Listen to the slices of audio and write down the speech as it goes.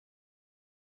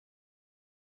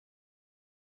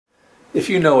If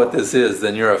you know what this is,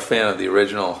 then you're a fan of the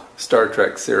original Star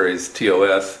Trek series,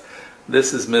 TOS.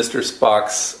 This is Mr.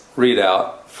 Spock's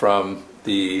readout from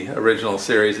the original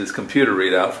series, his computer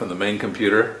readout from the main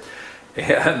computer.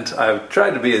 And I've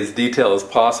tried to be as detailed as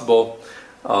possible.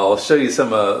 I'll show you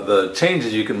some of the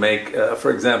changes you can make.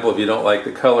 For example, if you don't like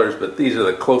the colors, but these are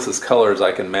the closest colors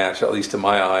I can match, at least to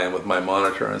my eye and with my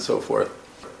monitor and so forth.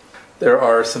 There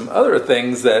are some other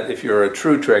things that if you're a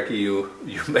true Trekkie,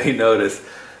 you may notice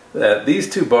that these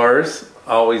two bars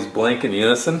always blink in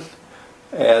unison,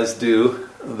 as do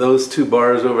those two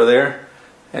bars over there.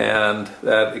 And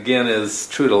that again is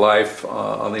true to life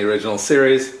on the original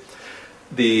series.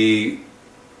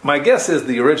 My guess is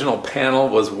the original panel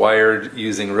was wired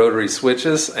using rotary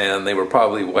switches, and they were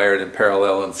probably wired in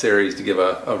parallel in series to give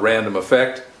a random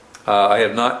effect. I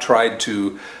have not tried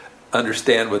to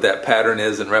understand what that pattern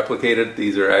is and replicate it.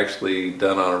 These are actually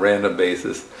done on a random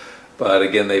basis, but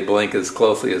again they blink as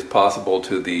closely as possible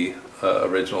to the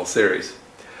original series.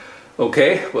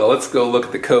 Okay, well, let's go look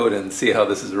at the code and see how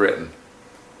this is written.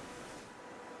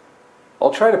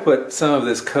 I'll try to put some of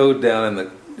this code down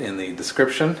in the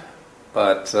description,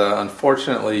 but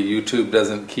unfortunately YouTube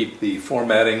doesn't keep the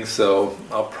formatting, so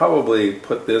I'll probably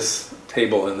put this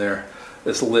table in there,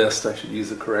 this list, I should use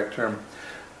the correct term,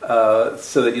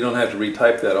 so that you don't have to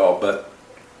retype that all. But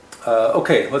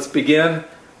okay, let's begin.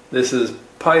 This is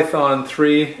Python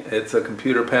 3. It's a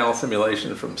computer panel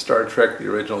simulation from Star Trek, the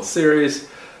original series.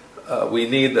 We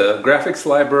need the graphics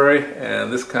library,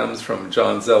 and this comes from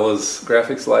John Zelle's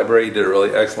graphics library. He did a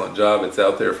really excellent job. It's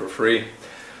out there for free.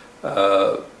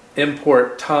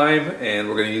 Import time, and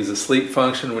we're going to use a sleep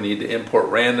function. We need to import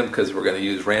random because we're going to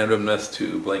use randomness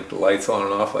to blink the lights on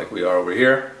and off like we are over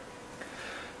here.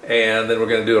 And then we're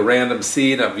going to do a random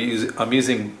seed. I'm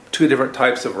using two different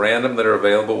types of random that are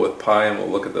available with Pi, and we'll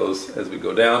look at those as we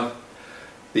go down.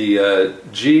 The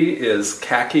G is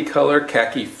khaki color,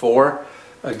 khaki 4.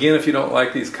 Again, if you don't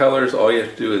like these colors, all you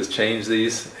have to do is change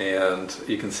these, and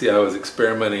you can see I was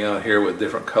experimenting out here with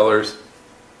different colors,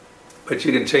 but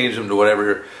you can change them to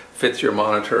whatever fits your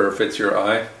monitor or fits your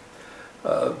eye.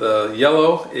 The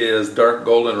yellow is dark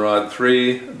goldenrod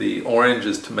 3, the orange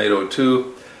is tomato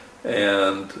 2,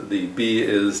 and the B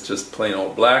is just plain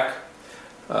old black.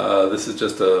 This is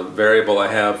just a variable I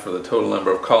have for the total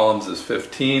number of columns is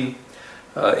 15.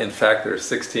 In fact, there's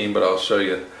 16, but I'll show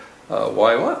you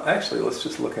why. Well, actually, let's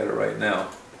just look at it right now.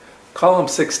 Column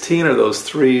 16 are those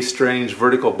three strange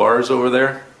vertical bars over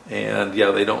there, and yeah,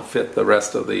 they don't fit the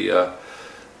rest of the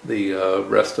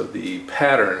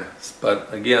pattern.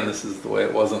 But again, this is the way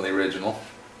it was on the original.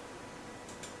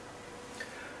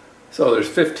 So there's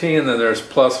 15, then there's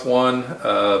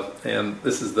 +1, and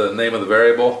this is the name of the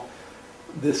variable.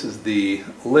 This is the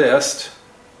list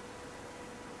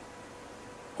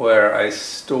where I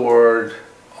stored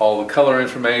all the color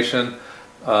information.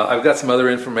 I've got some other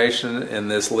information in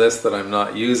this list that I'm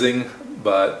not using,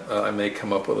 but I may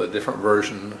come up with a different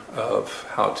version of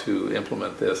how to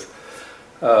implement this.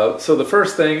 So the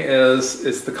first thing is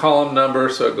it's the column number,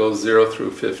 so it goes 0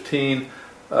 through 15.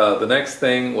 The next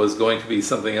thing was going to be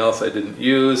something else I didn't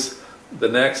use. The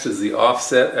next is the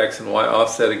offset, X and Y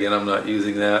offset. Again, I'm not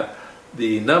using that.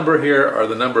 The number here are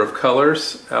the number of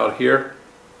colors out here,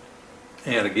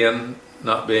 and again,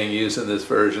 not being used in this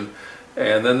version.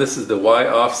 And then this is the Y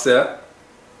offset,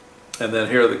 and then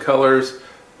here are the colors.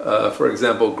 For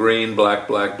example, green, black,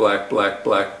 black, black, black,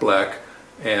 black, black,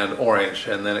 and orange,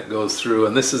 and then it goes through,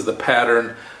 and this is the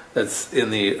pattern that's in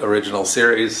the original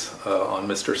series on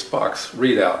Mr. Spock's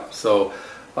readout. So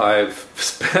I've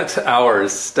spent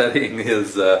hours studying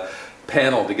his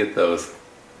panel to get those.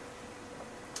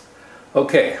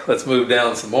 Okay, let's move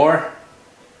down some more.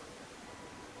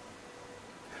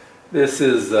 This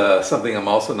is something I'm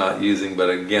also not using, but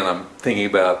again I'm thinking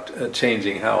about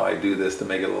changing how I do this to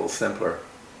make it a little simpler.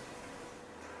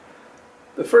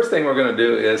 The first thing we're going to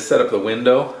do is set up the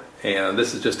window, and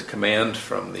this is just a command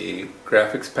from the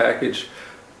graphics package.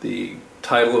 The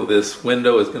title of this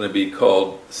window is going to be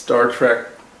called Star Trek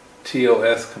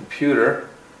TOS Computer,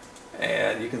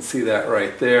 and you can see that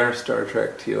right there, Star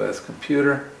Trek TOS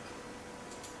Computer.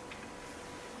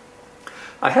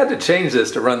 I had to change this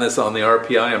to run this on the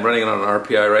RPI. I'm running it on an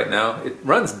RPI right now. It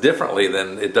runs differently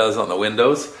than it does on the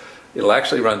Windows. It'll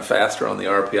actually run faster on the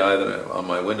RPI than on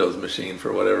my Windows machine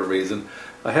for whatever reason.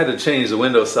 I had to change the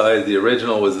window size. The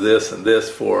original was this and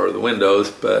this for the Windows,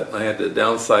 but I had to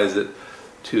downsize it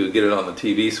to get it on the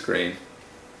TV screen.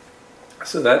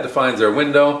 So that defines our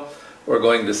window. We're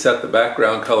going to set the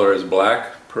background color as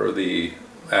black per the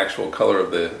actual color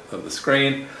of the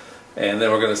screen, and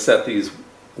then we're going to set these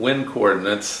window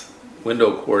coordinates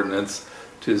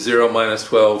to 0,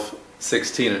 -12,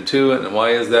 16 and 2. And why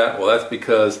is that? Well, that's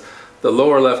because the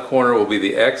lower left corner will be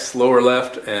the X lower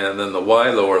left and then the Y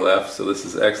lower left. So this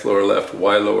is X lower left,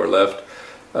 Y lower left.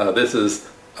 This is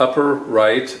upper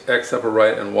right, X upper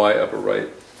right, and Y upper right.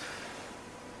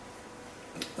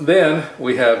 Then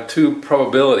we have two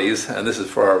probabilities, and this is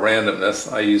for our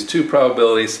randomness. I use two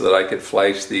probabilities so that I could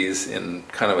flash these in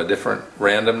kind of a different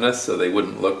randomness so they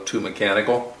wouldn't look too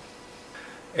mechanical.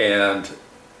 And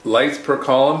lights per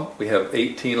column, we have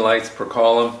 18 lights per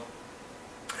column,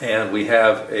 and we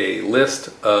have a list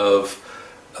of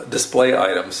display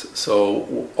items.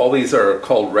 So all these are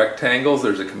called rectangles.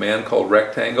 There's a command called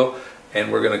rectangle,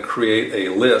 and we're going to create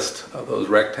a list of those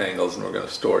rectangles and we're going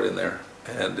to store it in there.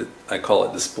 And I call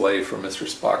it display for Mr.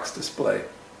 Spock's display.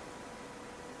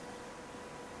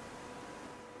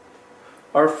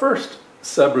 Our first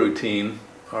subroutine,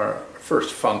 our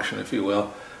first function if you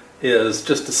will, is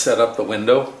just to set up the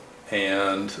window.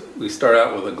 And we start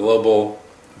out with a global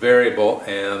variable,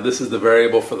 and this is the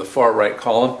variable for the far right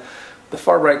column. The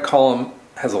far right column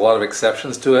has a lot of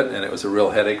exceptions to it, and it was a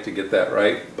real headache to get that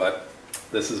right, but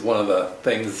this is one of the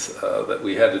things that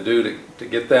we had to do to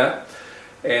get that.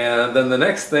 And then the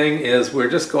next thing is we're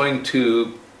just going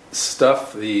to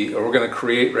we're going to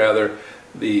create rather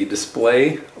the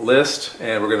display list,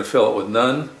 and we're going to fill it with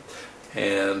none,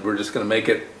 and we're just going to make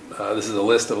it, this is a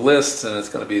list of lists, and it's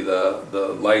going to be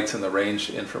the lights and the range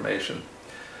information.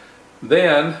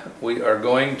 Then we are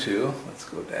going to, let's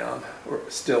go down, we're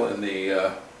still in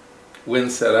the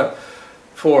Win setup.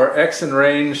 For X in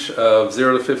range of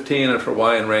 0 to 15 and for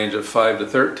Y in range of 5 to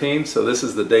 13, so this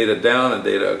is the data down and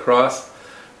data across.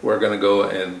 We're going to go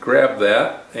and grab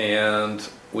that, and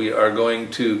we are going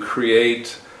to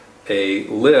create a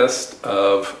list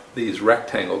of these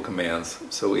rectangle commands.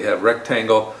 So we have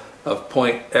rectangle of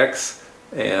point X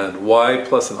and Y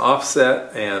plus an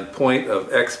offset, and point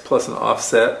of X plus an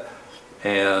offset,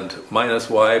 and minus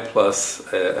Y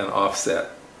plus an offset.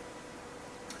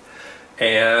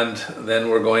 And then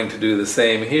we're going to do the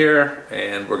same here,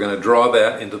 and we're going to draw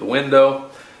that into the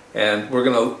window. And we're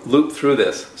going to loop through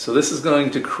this. So this is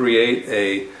going to create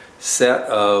a set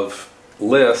of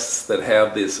lists that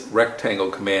have this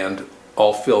rectangle command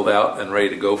all filled out and ready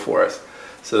to go for us.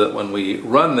 So that when we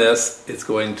run this, it's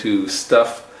going to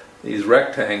stuff these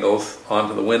rectangles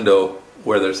onto the window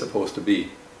where they're supposed to be.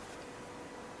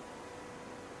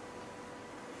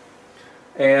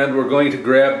 And we're going to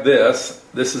grab this.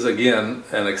 This is again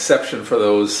an exception for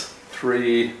those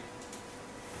three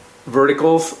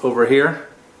verticals over here.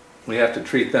 We have to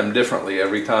treat them differently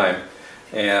every time,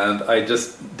 and I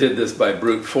just did this by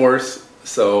brute force.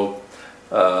 So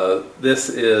this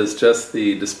is just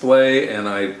the display, and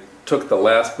I took the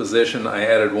last position, I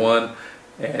added one,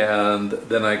 and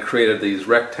then I created these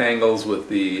rectangles with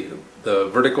the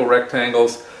vertical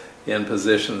rectangles in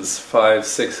positions 5,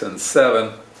 6, and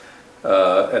 7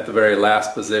 at the very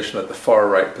last position, at the far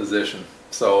right position.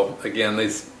 So again,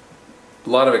 a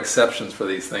lot of exceptions for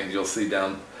these things you'll see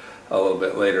down a little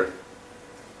bit later.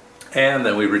 And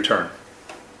then we return.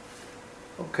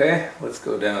 Okay, let's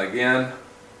go down again.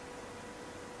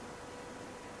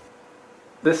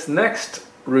 This next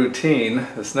routine,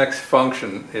 this next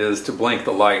function is to blink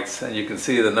the lights, and you can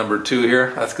see the number 2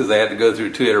 here. That's because I had to go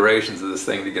through 2 iterations of this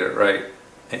thing to get it right,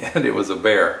 and it was a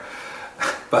bear.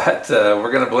 But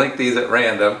we're going to blink these at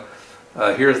random.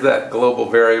 Here's that global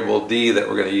variable D that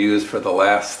we're going to use for the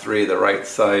last 3, the right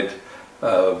side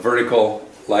vertical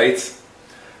lights.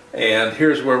 And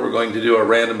here's where we're going to do a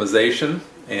randomization,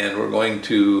 and we're going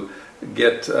to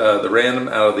get the random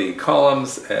out of the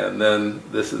columns, and then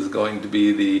this is going to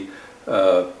be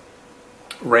the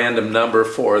random number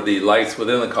for the lights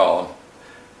within the column.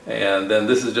 And then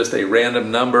this is just a random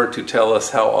number to tell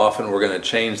us how often we're going to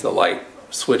change the light,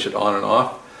 switch it on and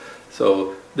off.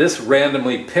 So this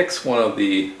randomly picks one of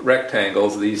the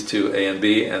rectangles, these two, A and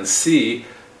B, and C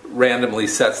randomly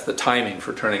sets the timing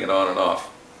for turning it on and off.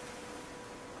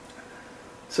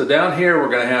 So down here we're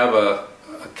going to have a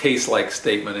case-like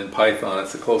statement in Python.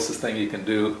 It's the closest thing you can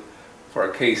do for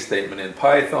a case statement in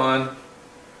Python.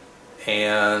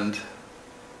 And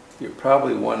you're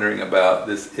probably wondering about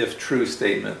this if true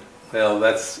statement. Well,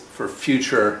 that's for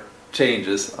future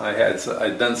changes.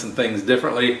 I'd done some things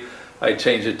differently. I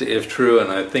changed it to if true, and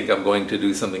I think I'm going to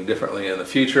do something differently in the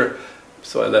future.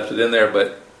 So I left it in there,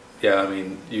 but yeah, I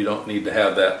mean, you don't need to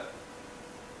have that.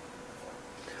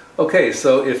 Okay,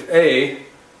 so if A,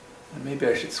 and maybe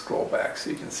I should scroll back so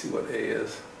you can see what A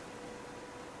is.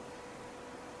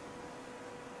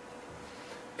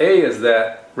 A is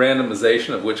that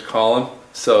randomization of which column.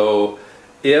 So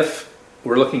if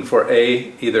we're looking for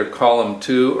A, either column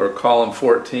 2 or column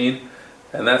 14,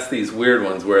 And that's these weird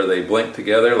ones where they blink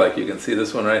together, like you can see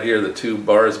this one right here, the two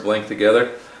bars blink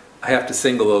together. I have to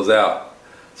single those out.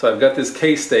 So I've got this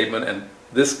case statement, and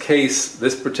this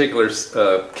particular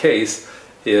case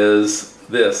is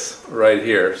this right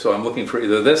here. So I'm looking for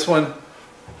either this one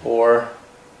or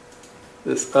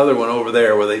this other one over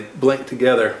there where they blink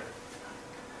together.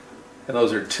 And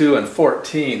those are 2 and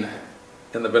 14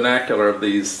 in the vernacular of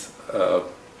these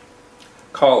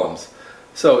columns.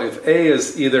 So if A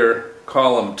is either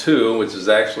column 2, which is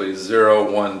actually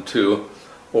 0, 1, 2,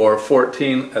 or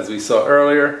 14 as we saw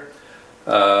earlier,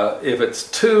 if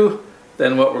it's 2,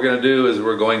 then what we're going to do is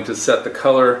we're going to set the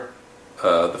color,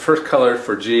 the first color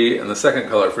for G and the second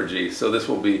color for G. So this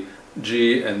will be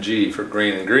G and G for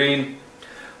green and green.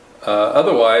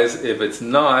 Otherwise, if it's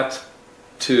not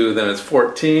 2, then it's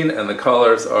 14, and the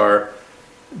colors are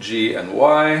G and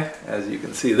Y, as you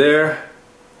can see there,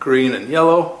 green and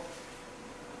yellow.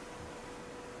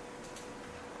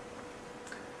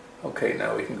 Okay,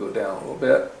 now we can go down a little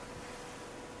bit.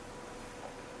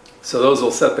 So those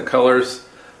will set the colors.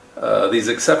 These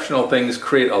exceptional things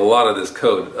create a lot of this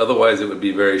code. Otherwise it would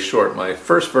be very short. My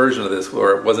first version of this,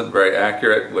 where it wasn't very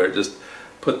accurate, where it just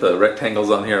put the rectangles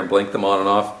on here and blinked them on and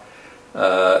off,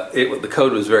 the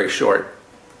code was very short.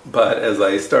 But as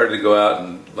I started to go out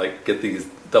and like get these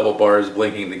double bars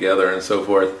blinking together and so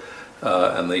forth,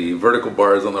 and the vertical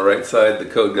bars on the right side, the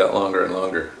code got longer and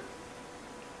longer.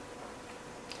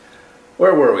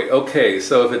 Where were we? Okay,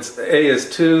 so if it's A is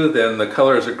 2, then the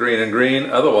colors are green and green.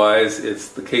 Otherwise, it's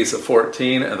the case of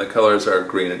 14, and the colors are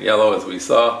green and yellow, as we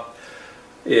saw.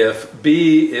 If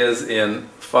B is in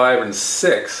 5 and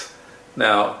 6,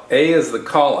 now A is the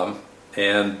column,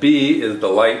 and B is the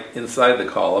light inside the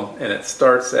column, and it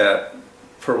starts at,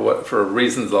 for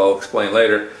reasons I'll explain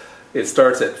later, it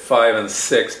starts at 5 and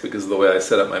 6 because of the way I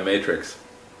set up my matrix.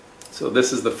 So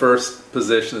this is the first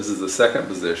position, this is the second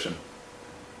position.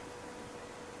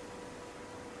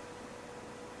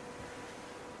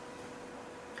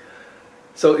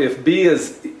 So if B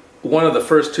is one of the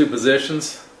first two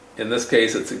positions, in this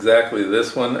case it's exactly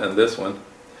this one and this one.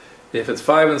 If it's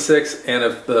 5 and 6, and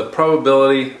if the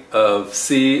probability of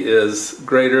C is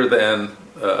greater than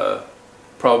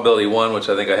probability 1, which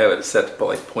I think I have it set to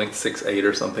like 0.68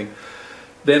 or something,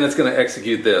 then it's going to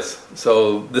execute this.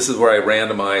 So this is where I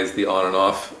randomize the on and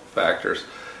off factors.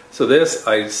 So this,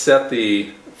 I set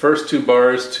the first two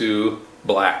bars to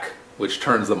black, which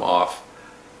turns them off.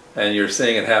 And you're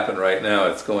seeing it happen right now.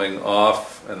 It's going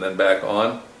off and then back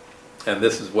on. And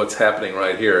this is what's happening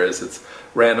right here, is it's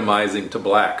randomizing to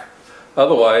black.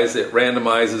 Otherwise, it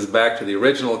randomizes back to the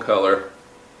original color,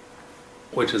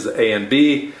 which is A and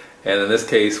B. And in this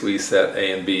case, we set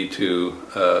A and B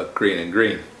to green and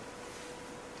green.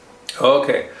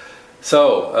 Okay,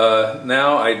 so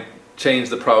now I changed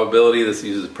the probability. This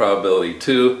uses probability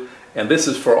 2. And this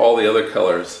is for all the other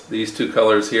colors, these two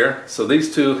colors here. So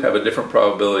these two have a different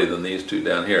probability than these two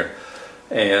down here.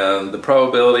 And the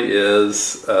probability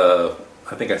is, I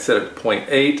think I set it to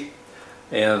 0.8,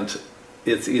 and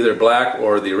it's either black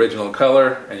or the original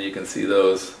color, and you can see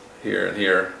those here and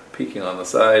here peeking on the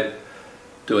side,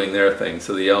 doing their thing.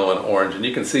 So the yellow and orange, and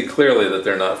you can see clearly that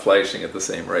they're not flashing at the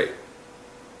same rate.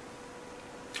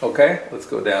 Okay, let's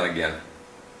go down again.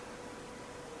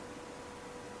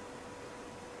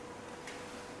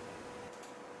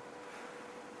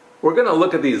 We're going to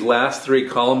look at these last three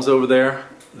columns over there.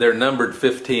 They're numbered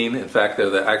 15. In fact,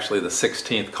 they're actually the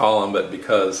 16th column, but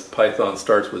because Python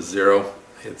starts with 0,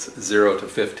 it's 0 to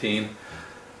 15.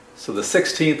 So the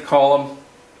 16th column,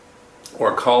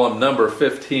 or column number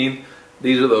 15,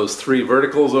 these are those three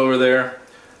verticals over there.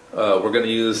 We're going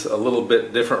to use a little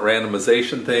bit different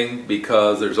randomization thing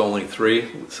because there's only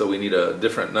 3, so we need a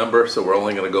different number. So we're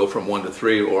only going to go from 1 to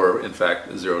 3, or in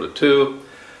fact 0 to 2.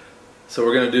 So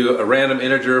we're going to do a random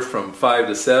integer from 5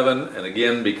 to 7, and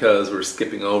again, because we're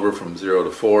skipping over from 0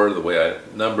 to 4, the way I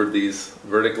numbered these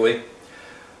vertically.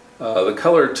 The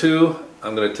color 2,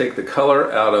 I'm going to take the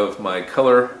color out of my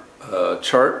color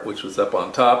chart, which was up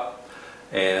on top,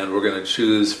 and we're going to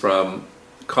choose from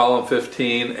column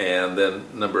 15 and then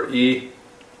number E.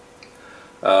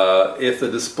 If the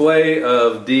display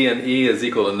of D and E is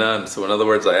equal to none, so in other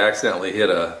words I accidentally hit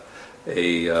a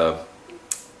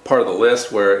part of the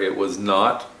list where it was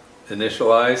not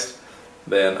initialized,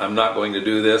 then I'm not going to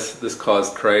do this. This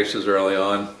caused crashes early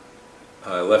on.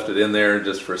 I left it in there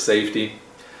just for safety.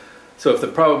 So if the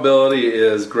probability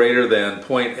is greater than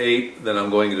 0.8, then I'm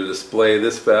going to display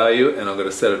this value, and I'm going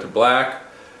to set it to black.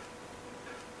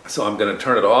 So I'm going to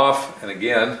turn it off, and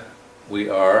again, we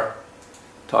are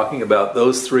talking about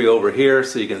those three over here,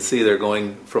 so you can see they're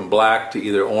going from black to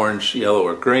either orange, yellow,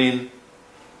 or green.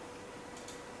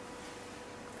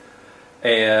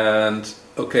 And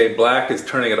okay, black is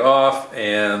turning it off,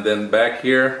 and then back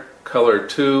here, color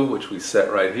 2, which we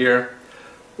set right here,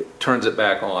 it turns it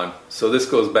back on. So this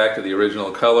goes back to the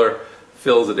original color,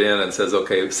 fills it in, and says,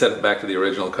 okay, set it back to the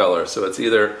original color. So it's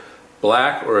either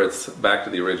black or it's back to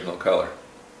the original color.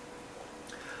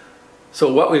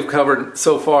 So what we've covered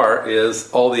so far is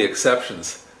all the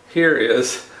exceptions. Here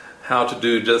is how to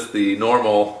do just the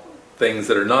normal things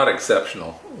that are not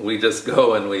exceptional. We just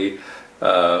go and we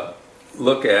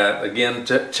look at, again,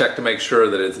 check to make sure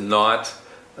that it's not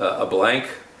a blank.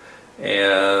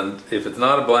 And if it's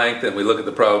not a blank, then we look at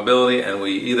the probability and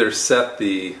we either set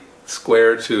the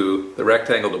square to the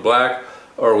rectangle to black,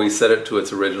 or we set it to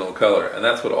its original color. And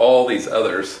that's what all these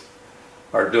others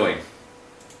are doing.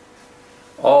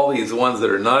 All these ones that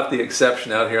are not the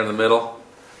exception out here in the middle,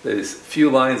 these few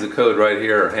lines of code right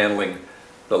here are handling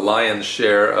the lion's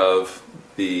share of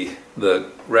the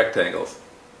rectangles.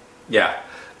 Yeah,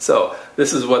 so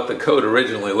this is what the code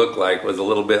originally looked like, was a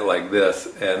little bit like this,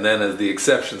 and then as the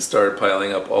exceptions started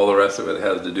piling up, all the rest of it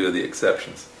has to do with the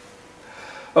exceptions.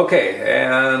 Okay,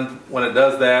 and when it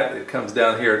does that, it comes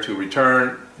down here to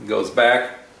return, goes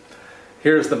back.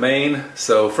 Here's the main.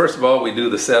 So first of all, we do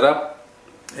the setup,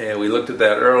 and we looked at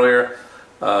that earlier.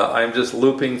 I'm just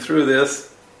looping through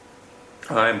this.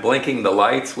 I'm blinking the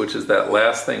lights, which is that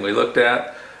last thing we looked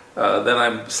at. Then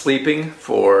I'm sleeping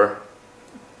for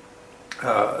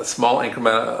a small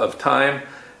increment of time,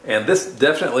 and this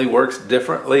definitely works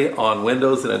differently on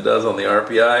Windows than it does on the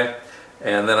RPI.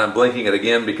 And then I'm blinking it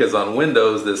again because on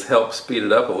Windows this helps speed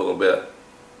it up a little bit.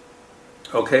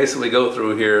 Okay, so we go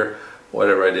through here,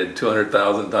 whatever I did,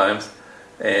 200,000 times,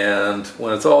 and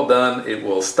when it's all done, it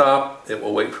will stop. It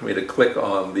will wait for me to click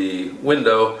on the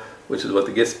window, which is what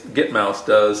the Git mouse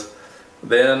does.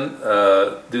 Then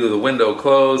do the window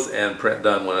close and print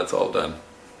done when it's all done.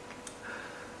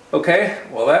 Okay,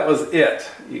 well that was it.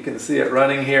 You can see it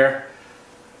running here.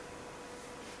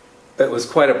 It was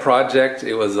quite a project.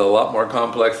 It was a lot more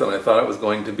complex than I thought it was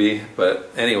going to be.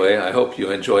 But anyway, I hope you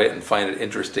enjoy it and find it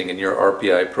interesting in your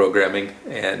RPI programming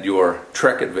and your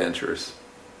Trek adventures.